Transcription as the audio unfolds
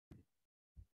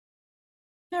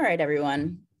All right,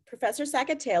 everyone. Professor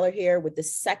Sackett-Taylor here with the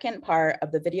second part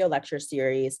of the video lecture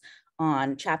series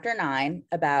on Chapter 9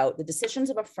 about the decisions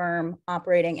of a firm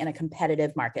operating in a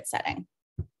competitive market setting.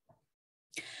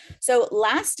 So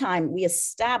last time we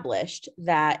established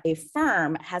that a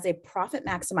firm has a profit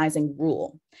maximizing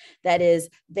rule. That is,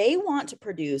 they want to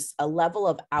produce a level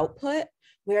of output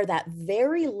where that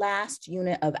very last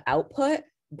unit of output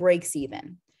breaks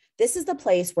even. This is the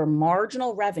place where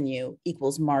marginal revenue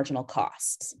equals marginal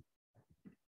costs.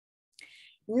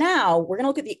 Now we're going to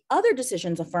look at the other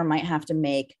decisions a firm might have to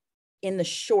make in the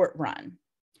short run.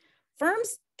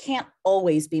 Firms can't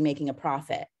always be making a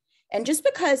profit. And just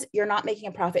because you're not making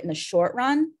a profit in the short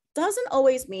run doesn't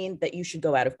always mean that you should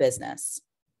go out of business.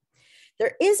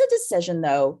 There is a decision,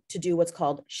 though, to do what's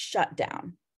called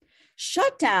shutdown.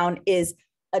 Shutdown is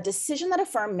a decision that a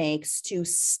firm makes to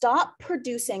stop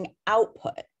producing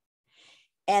output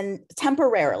and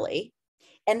temporarily.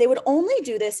 And they would only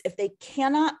do this if they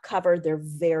cannot cover their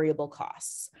variable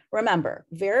costs. Remember,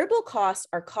 variable costs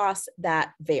are costs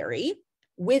that vary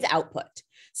with output.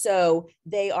 So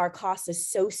they are costs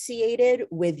associated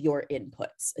with your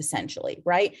inputs, essentially,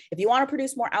 right? If you want to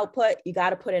produce more output, you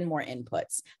got to put in more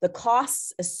inputs. The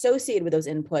costs associated with those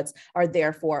inputs are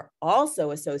therefore also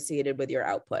associated with your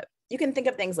output. You can think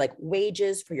of things like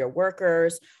wages for your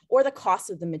workers or the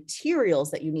cost of the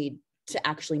materials that you need to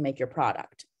actually make your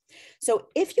product. So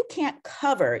if you can't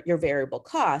cover your variable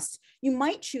costs, you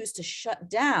might choose to shut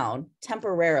down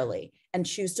temporarily and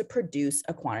choose to produce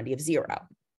a quantity of zero.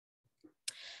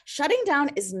 Shutting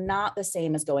down is not the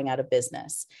same as going out of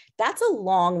business. That's a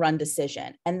long run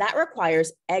decision, and that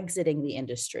requires exiting the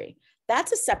industry.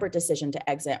 That's a separate decision to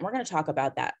exit, and we're going to talk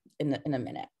about that in a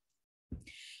minute.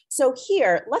 So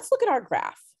here, let's look at our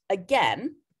graph.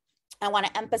 Again, I want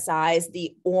to emphasize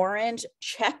the orange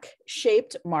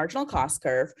check-shaped marginal cost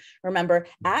curve. Remember,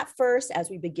 at first, as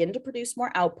we begin to produce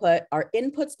more output, our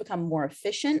inputs become more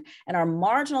efficient, and our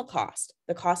marginal cost,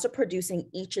 the cost of producing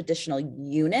each additional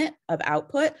unit of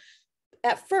output,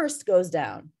 at first goes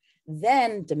down.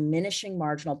 Then diminishing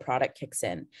marginal product kicks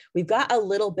in. We've got a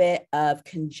little bit of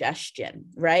congestion,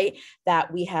 right?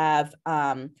 That we have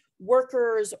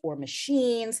workers or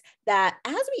machines that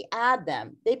as we add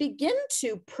them, they begin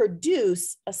to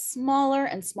produce a smaller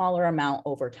and smaller amount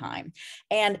over time.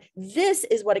 And this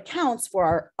is what accounts for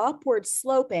our upward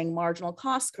sloping marginal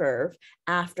cost curve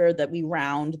after that we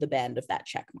round the bend of that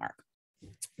check mark.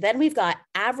 Then we've got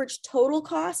average total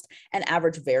cost and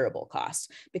average variable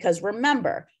cost, because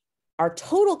remember, our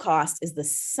total cost is the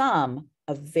sum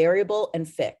of variable and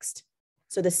fixed.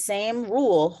 So the same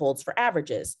rule holds for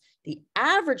averages. The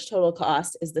average total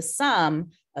cost is the sum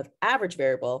of average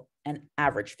variable and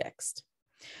average fixed.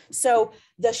 So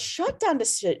the shutdown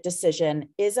decision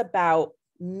is about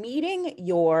meeting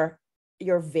your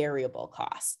variable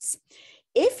costs.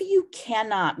 If you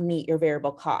cannot meet your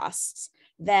variable costs,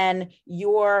 then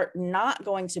you're not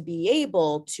going to be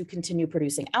able to continue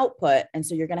producing output. And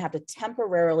so you're going to have to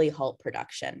temporarily halt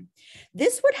production.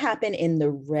 This would happen in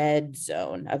the red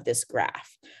zone of this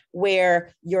graph,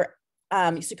 where you're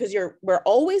because we're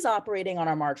always operating on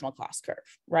our marginal cost curve,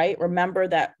 right? Remember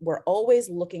that we're always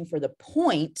looking for the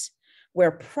point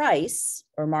where price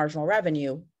or marginal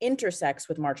revenue intersects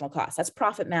with marginal cost. That's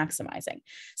profit maximizing.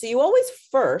 So you always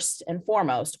first and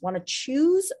foremost want to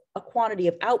choose a quantity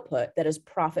of output that is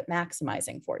profit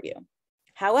maximizing for you.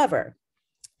 However,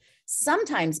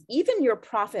 sometimes even your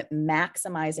profit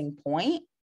maximizing point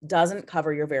doesn't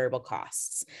cover your variable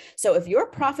costs. So if your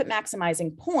profit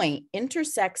maximizing point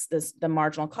intersects the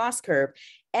marginal cost curve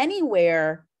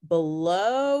anywhere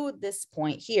below this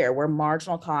point here, where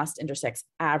marginal cost intersects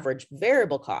average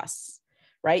variable costs,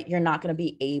 right? You're not going to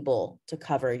be able to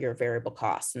cover your variable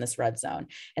costs in this red zone.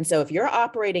 And so if you're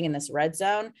operating in this red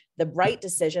zone, the right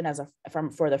decision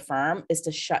for the firm is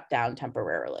to shut down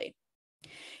temporarily.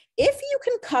 If you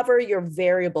can cover your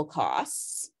variable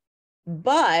costs,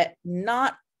 but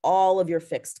not all of your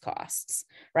fixed costs,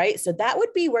 right? So that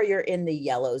would be where you're in the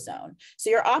yellow zone.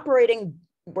 So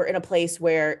we're in a place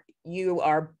where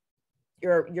your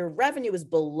revenue is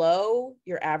below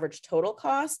your average total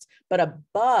cost, but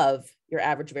above your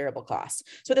average variable cost.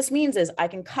 So what this means is I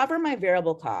can cover my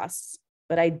variable costs,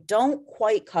 but I don't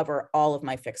quite cover all of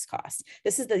my fixed costs.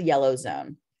 This is the yellow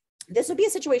zone. This would be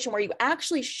a situation where you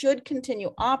actually should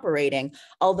continue operating,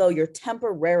 although you're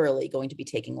temporarily going to be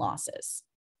taking losses.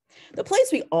 The place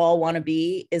we all want to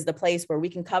be is the place where we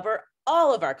can cover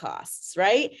all of our costs,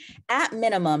 right? At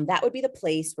minimum, that would be the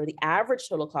place where the average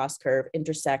total cost curve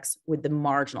intersects with the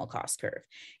marginal cost curve.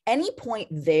 Any point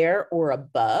there or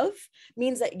above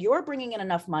means that you're bringing in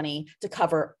enough money to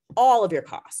cover all of your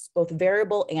costs, both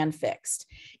variable and fixed.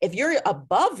 If you're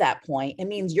above that point, it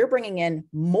means you're bringing in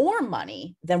more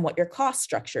money than what your cost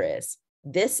structure is.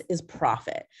 This is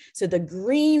profit. So the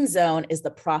green zone is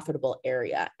the profitable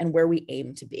area and where we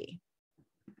aim to be.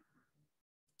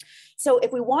 So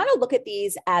if we want to look at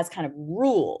these as kind of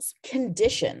rules,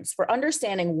 conditions for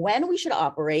understanding when we should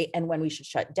operate and when we should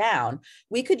shut down,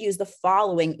 we could use the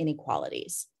following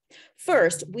inequalities.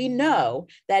 First, we know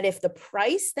that if the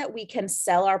price that we can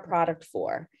sell our product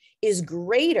for is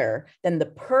greater than the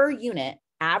per unit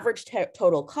average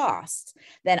total cost,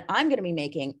 then I'm going to be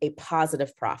making a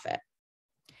positive profit.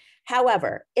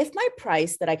 However, if my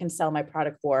price that I can sell my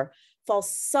product for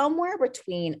falls somewhere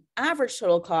between average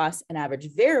total cost and average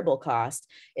variable cost,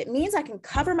 it means I can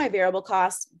cover my variable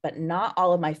costs, but not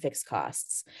all of my fixed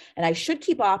costs. And I should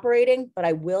keep operating, but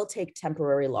I will take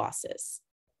temporary losses.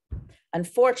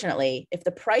 Unfortunately, if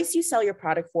the price you sell your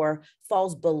product for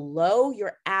falls below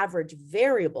your average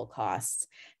variable costs,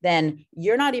 then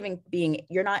you're not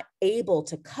able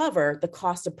to cover the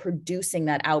cost of producing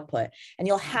that output, and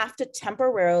you'll have to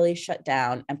temporarily shut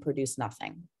down and produce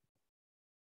nothing.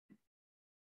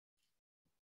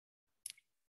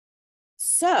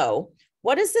 So,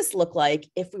 what does this look like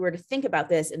if we were to think about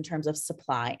this in terms of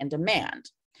supply and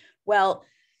demand? Well,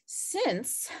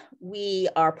 since we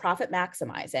are profit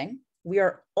maximizing, we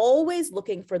are always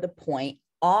looking for the point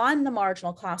on the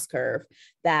marginal cost curve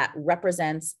that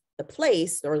represents the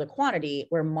place or the quantity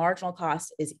where marginal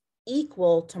cost is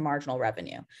equal to marginal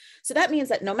revenue. So that means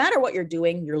that no matter what you're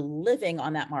doing, you're living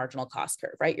on that marginal cost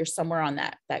curve, right? You're somewhere on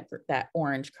that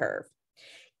orange curve.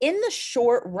 In the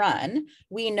short run,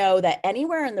 we know that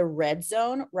anywhere in the red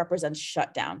zone represents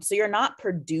shutdown. So you're not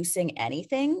producing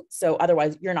anything. So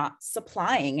otherwise, you're not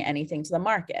supplying anything to the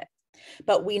market.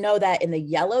 But we know that in the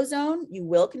yellow zone, you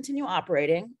will continue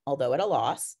operating, although at a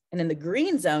loss. And in the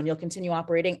green zone, you'll continue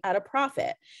operating at a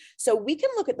profit. So we can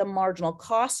look at the marginal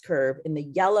cost curve in the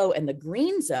yellow and the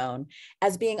green zone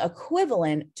as being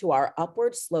equivalent to our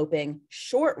upward sloping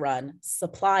short run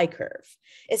supply curve.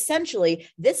 Essentially,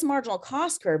 this marginal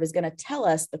cost curve is going to tell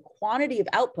us the quantity of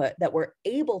output that we're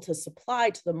able to supply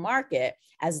to the market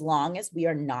as long as we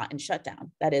are not in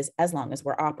shutdown. That is, as long as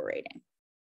we're operating.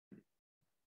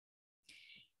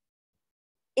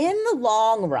 In the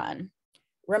long run,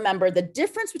 remember the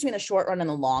difference between the short run and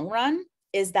the long run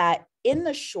is that in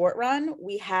the short run,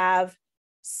 we have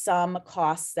some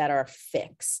costs that are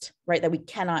fixed, right? That we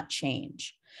cannot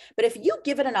change. But if you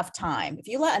give it enough time, if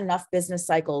you let enough business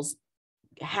cycles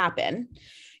happen,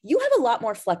 you have a lot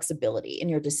more flexibility in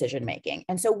your decision making.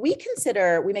 And so we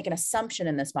make an assumption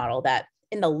in this model that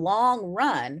in the long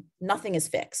run, nothing is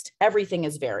fixed, everything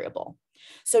is variable.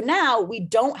 So now we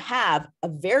don't have a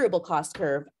variable cost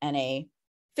curve and a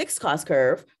fixed cost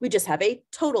curve. We just have a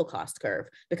total cost curve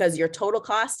because your total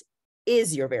cost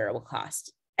is your variable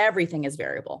cost. Everything is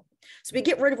variable. So we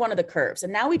get rid of one of the curves.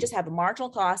 And now we just have a marginal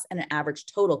cost and an average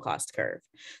total cost curve.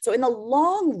 So in the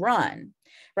long run,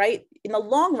 right? In the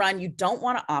long run, you don't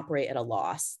want to operate at a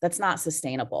loss. That's not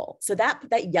sustainable. So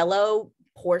that yellow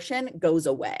portion goes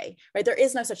away, right? There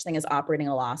is no such thing as operating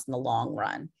a loss in the long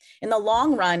run. In the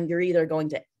long run, you're either going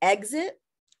to exit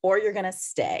or you're going to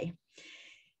stay.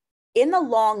 In the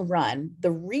long run,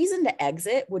 the reason to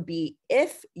exit would be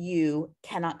if you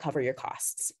cannot cover your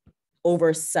costs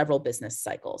over several business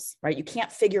cycles, right? You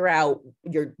can't figure out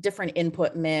your different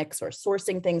input mix or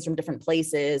sourcing things from different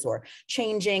places or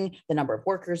changing the number of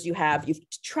workers you have. You've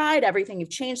tried everything,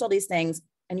 you've changed all these things,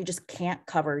 and you just can't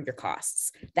cover your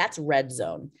costs. That's red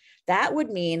zone. That would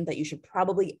mean that you should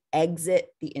probably exit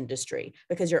the industry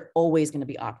because you're always going to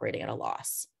be operating at a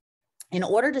loss. In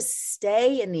order to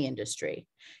stay in the industry,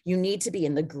 you need to be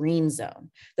in the green zone,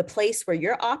 the place where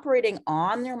you're operating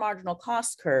on your marginal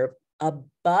cost curve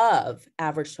above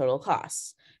average total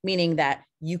costs, meaning that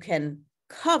you can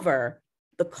cover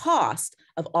the cost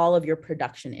of all of your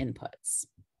production inputs.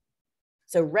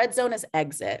 So red zone is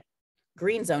exit,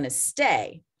 green zone is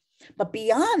stay. But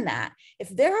beyond that, if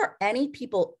there are any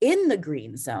people in the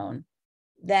green zone,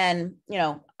 then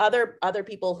other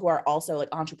people who are also like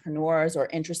entrepreneurs or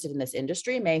interested in this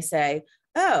industry may say,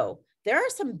 oh, there are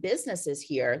some businesses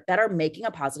here that are making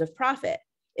a positive profit.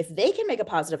 If they can make a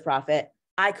positive profit,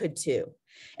 I could too.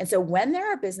 And so when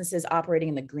there are businesses operating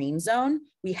in the green zone,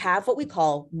 we have what we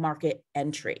call market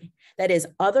entry. That is,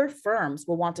 other firms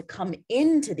will want to come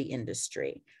into the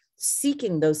industry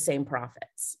seeking those same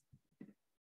profits.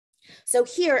 So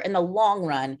here in the long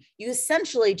run, you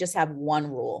essentially just have one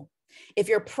rule. If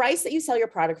your price that you sell your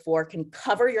product for can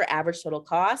cover your average total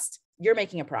cost, you're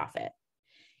making a profit.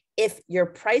 If your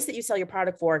price that you sell your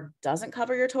product for doesn't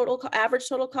cover your average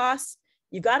total cost,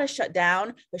 you got to shut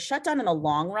down. But shut down in the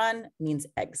long run means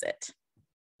exit.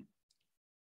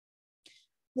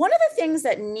 One of the things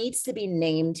that needs to be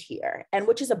named here, and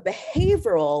which is a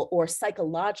behavioral or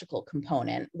psychological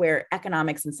component where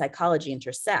economics and psychology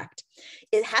intersect,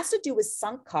 it has to do with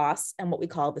sunk costs and what we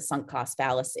call the sunk cost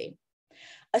fallacy.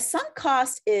 A sunk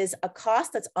cost is a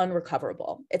cost that's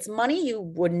unrecoverable. It's money you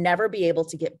would never be able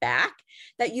to get back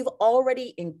that you've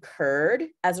already incurred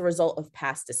as a result of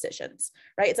past decisions,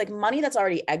 right? It's like money that's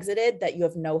already exited that you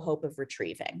have no hope of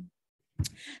retrieving.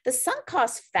 The sunk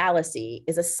cost fallacy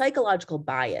is a psychological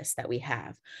bias that we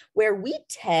have where we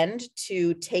tend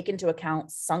to take into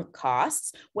account sunk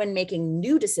costs when making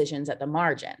new decisions at the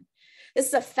margin. This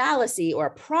is a fallacy or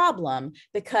a problem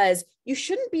because you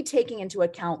shouldn't be taking into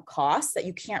account costs that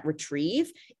you can't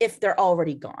retrieve if they're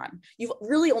already gone. You've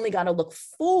really only got to look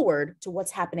forward to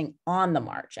what's happening on the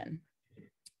margin.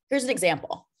 Here's an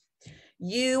example.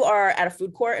 You are at a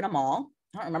food court in a mall.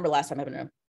 I don't remember last time I've been in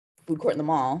a food court in the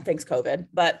mall, thanks COVID,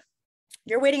 but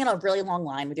you're waiting in a really long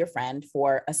line with your friend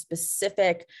for a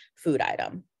specific food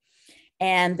item.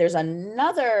 And there's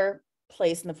another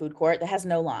place in the food court that has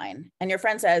no line. And your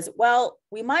friend says, well,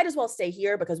 we might as well stay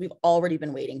here because we've already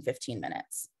been waiting 15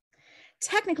 minutes.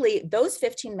 Technically, those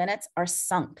 15 minutes are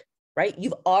sunk, right?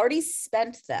 You've already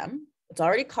spent them. It's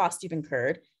already cost you've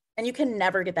incurred, and you can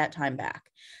never get that time back.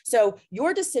 So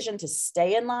your decision to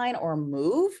stay in line or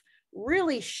move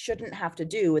really shouldn't have to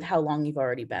do with how long you've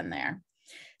already been there.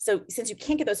 So since you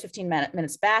can't get those 15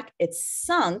 minutes back, it's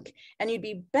sunk, and you'd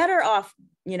be better off,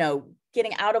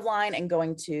 getting out of line and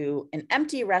going to an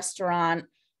empty restaurant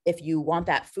if you want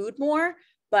that food more.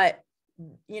 But,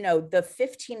 the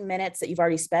 15 minutes that you've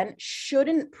already spent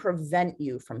shouldn't prevent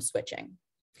you from switching.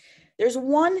 There's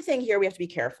one thing here we have to be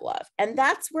careful of, and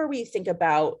that's where we think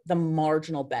about the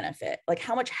marginal benefit, like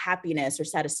how much happiness or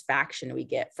satisfaction we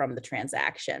get from the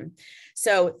transaction.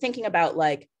 So thinking about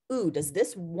like, ooh, does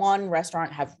this one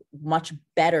restaurant have much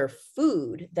better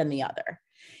food than the other?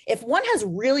 If one has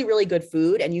really, really good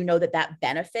food and you know that that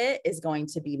benefit is going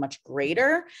to be much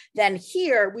greater, then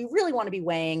here we really want to be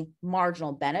weighing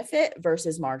marginal benefit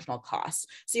versus marginal cost.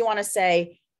 So you want to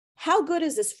say, how good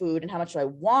is this food and how much do I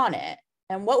want it?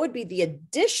 And what would be the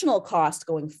additional cost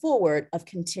going forward of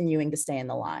continuing to stay in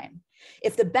the line?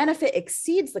 If the benefit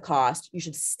exceeds the cost, you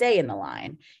should stay in the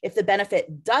line. If the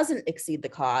benefit doesn't exceed the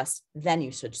cost, then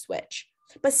you should switch.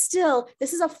 But still,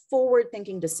 this is a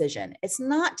forward-thinking decision. It's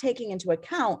not taking into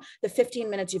account the 15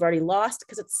 minutes you've already lost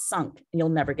because it's sunk and you'll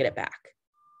never get it back.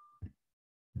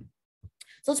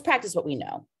 So let's practice what we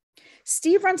know.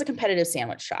 Steve runs a competitive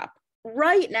sandwich shop.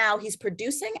 Right now, he's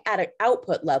producing at an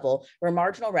output level where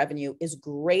marginal revenue is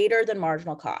greater than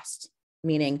marginal cost,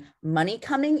 meaning money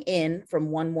coming in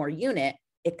from one more unit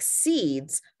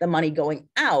exceeds the money going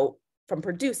out from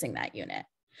producing that unit.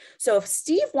 So if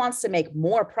Steve wants to make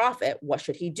more profit, what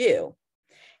should he do?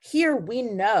 Here we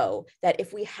know that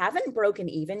if we haven't broken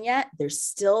even yet, there's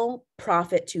still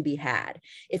profit to be had.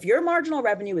 If your marginal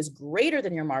revenue is greater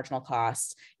than your marginal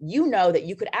costs, you know that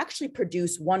you could actually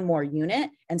produce one more unit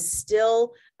and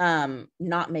still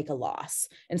not make a loss.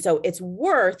 And so it's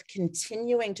worth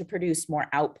continuing to produce more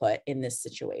output in this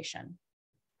situation.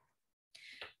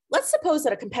 Let's suppose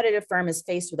that a competitive firm is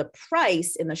faced with a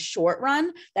price in the short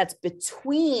run that's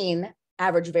between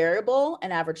average variable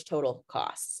and average total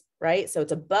costs, right? So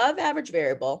it's above average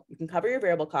variable, you can cover your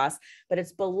variable costs, but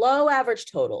it's below average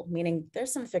total, meaning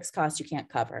there's some fixed costs you can't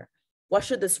cover. What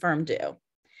should this firm do?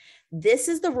 This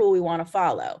is the rule we want to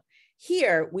follow.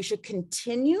 Here, we should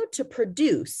continue to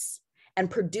produce and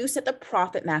produce at the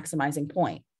profit maximizing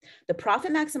point. The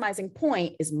profit maximizing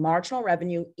point is marginal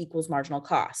revenue equals marginal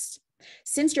cost.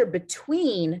 Since you're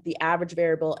between the average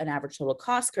variable and average total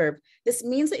cost curve, this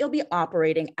means that you'll be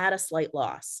operating at a slight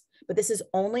loss, but this is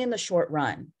only in the short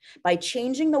run. By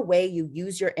changing the way you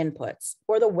use your inputs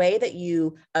or the way that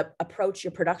you approach your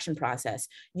production process,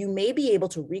 you may be able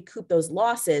to recoup those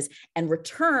losses and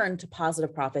return to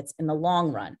positive profits in the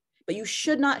long run, but you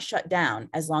should not shut down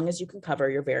as long as you can cover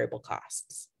your variable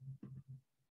costs.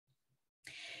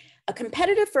 A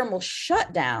competitive firm will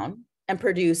shut down and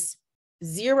produce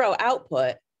zero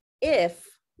output if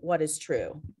what is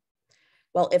true?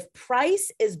 Well, if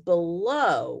price is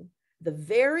below the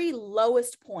very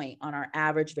lowest point on our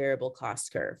average variable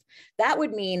cost curve, that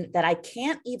would mean that I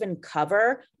can't even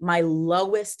cover my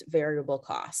lowest variable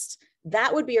cost.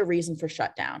 That would be a reason for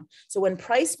shutdown. So when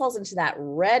price falls into that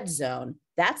red zone,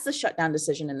 That's the shutdown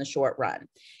decision in the short run.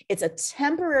 It's a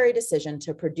temporary decision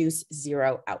to produce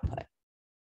zero output.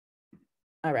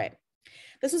 All right.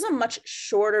 This was a much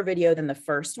shorter video than the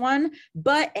first one,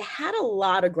 but it had a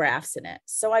lot of graphs in it.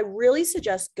 So I really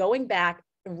suggest going back,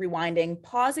 rewinding,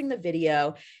 pausing the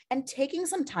video, and taking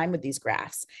some time with these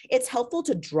graphs. It's helpful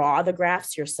to draw the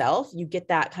graphs yourself. You get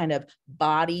that kind of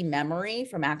body memory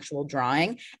from actual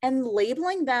drawing, and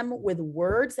labeling them with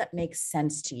words that make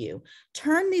sense to you.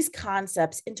 Turn these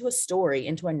concepts into a story,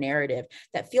 into a narrative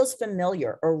that feels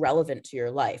familiar or relevant to your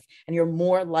life, and you're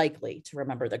more likely to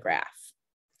remember the graph.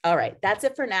 All right, that's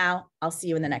it for now. I'll see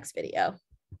you in the next video.